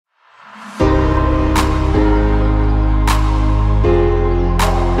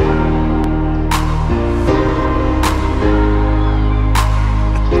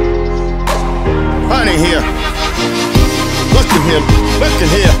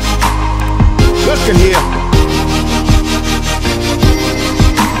Look in here.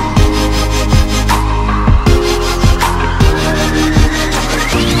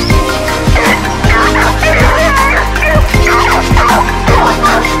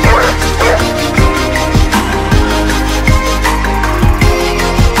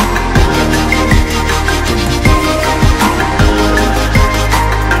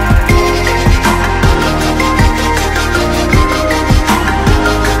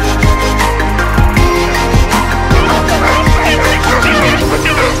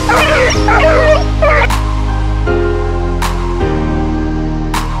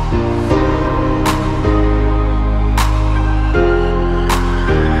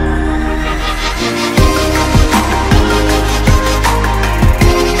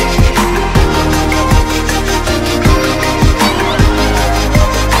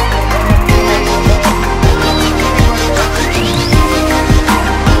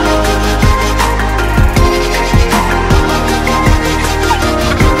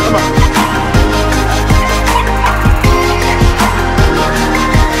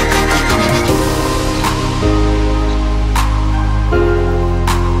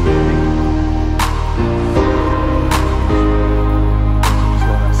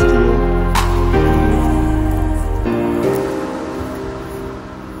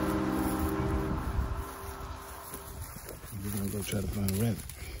 We're gonna go try to find a rabbit.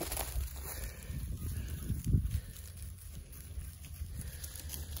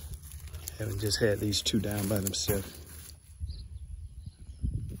 Haven't just had these two down by themselves.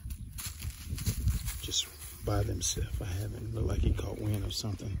 Just by themselves. I haven't. Looked like he caught wind or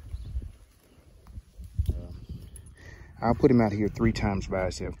something. I'll put him out here 3 times by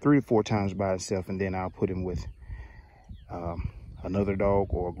himself, 3 to 4 times by himself, and then I'll put him with another dog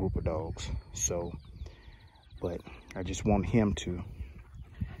or a group of dogs. So, but I just want him to,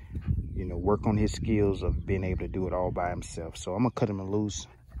 you know, work on his skills of being able to do it all by himself. So I'm gonna cut him loose.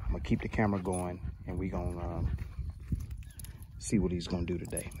 I'm gonna keep the camera going, and we're gonna see what he's gonna do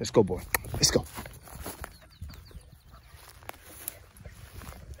today. Let's go, boy. Let's go.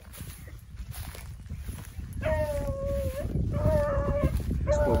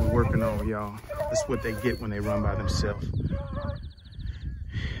 That's what we're working on, y'all. That's what they get when they run by themselves.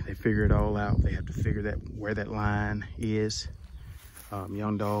 They figure it all out. They have to figure that where that line is.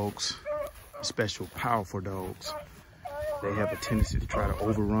 Young dogs, especially powerful dogs, they have a tendency to try to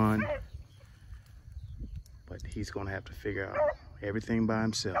overrun. But he's gonna have to figure out everything by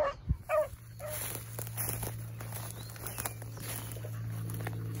himself.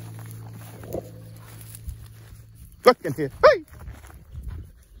 Look in here. Hey!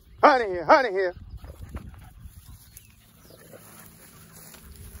 Honey here, honey here.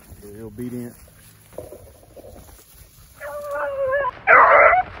 Very obedient.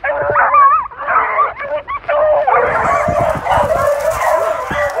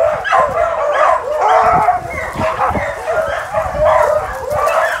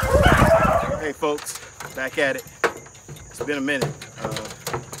 Hey folks, back at it. It's been a minute.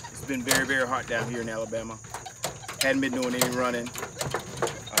 It's been very, very hot down here in Alabama. Hadn't been doing any running.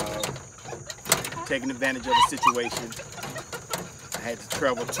 Taking advantage of the situation. I had to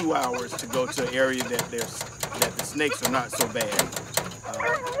travel 2 hours to go to an area that the snakes are not so bad.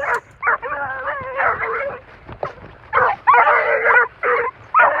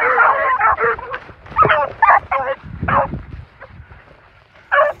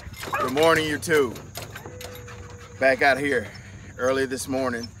 Good morning, you two. Back out here early this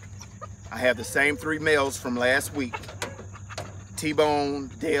morning. I have the same 3 males from last week: T-Bone,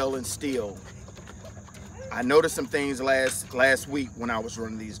 Dale, and Steel. I noticed some things last week when I was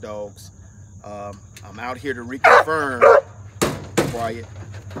running these dogs. I'm out here to reconfirm, quiet,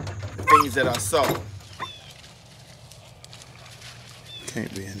 the things that I saw.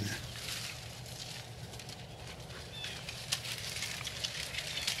 Can't be in there.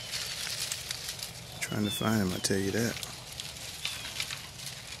 Trying to find him, I tell you that.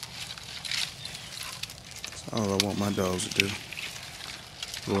 That's all I want my dogs to do.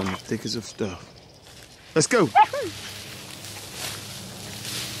 Go in the thickest of stuff. Let's go.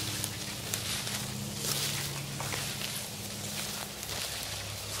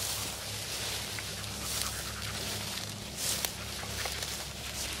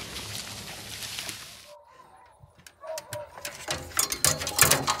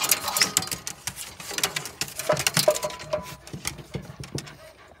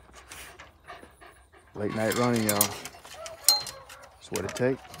 Late night running, y'all. That's what it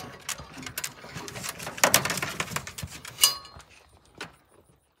takes.